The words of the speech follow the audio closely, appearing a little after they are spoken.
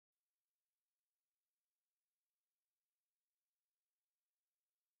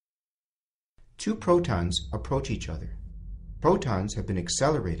Two protons approach each other. Protons have been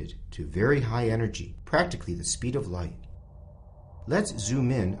accelerated to very high energy, practically the speed of light. Let's zoom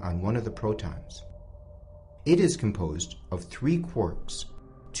in on one of the protons. It is composed of three quarks,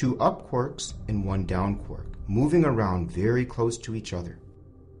 two up quarks and one down quark, moving around very close to each other.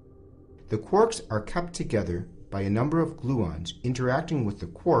 The quarks are kept together by a number of gluons interacting with the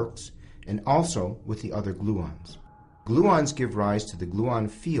quarks and also with the other gluons. Gluons give rise to the gluon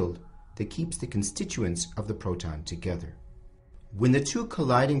field that keeps the constituents of the proton together. When the two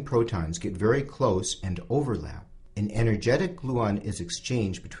colliding protons get very close and overlap, an energetic gluon is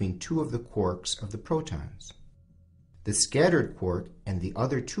exchanged between two of the quarks of the protons. The scattered quark and the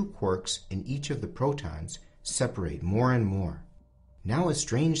other two quarks in each of the protons separate more and more. Now a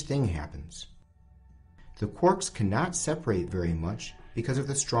strange thing happens. The quarks cannot separate very much because of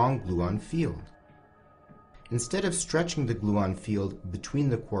the strong gluon field. Instead of stretching the gluon field between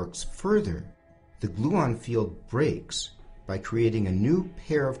the quarks further, the gluon field breaks by creating a new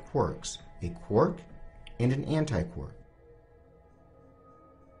pair of quarks, a quark and an antiquark.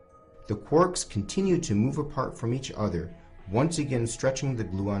 The quarks continue to move apart from each other, once again stretching the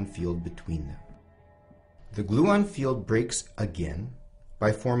gluon field between them. The gluon field breaks again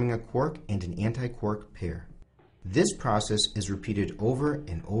by forming a quark and an antiquark pair. This process is repeated over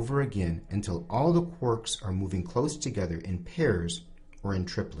and over again until all the quarks are moving close together in pairs or in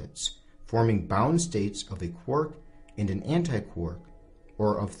triplets, forming bound states of a quark and an antiquark,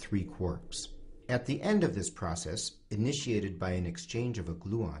 or of three quarks. At the end of this process, initiated by an exchange of a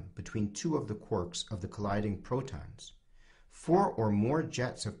gluon between two of the quarks of the colliding protons, 4 or more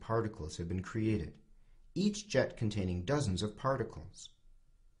jets of particles have been created, each jet containing dozens of particles.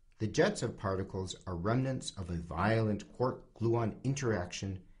 The jets of particles are remnants of a violent quark-gluon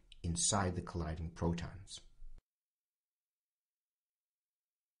interaction inside the colliding protons.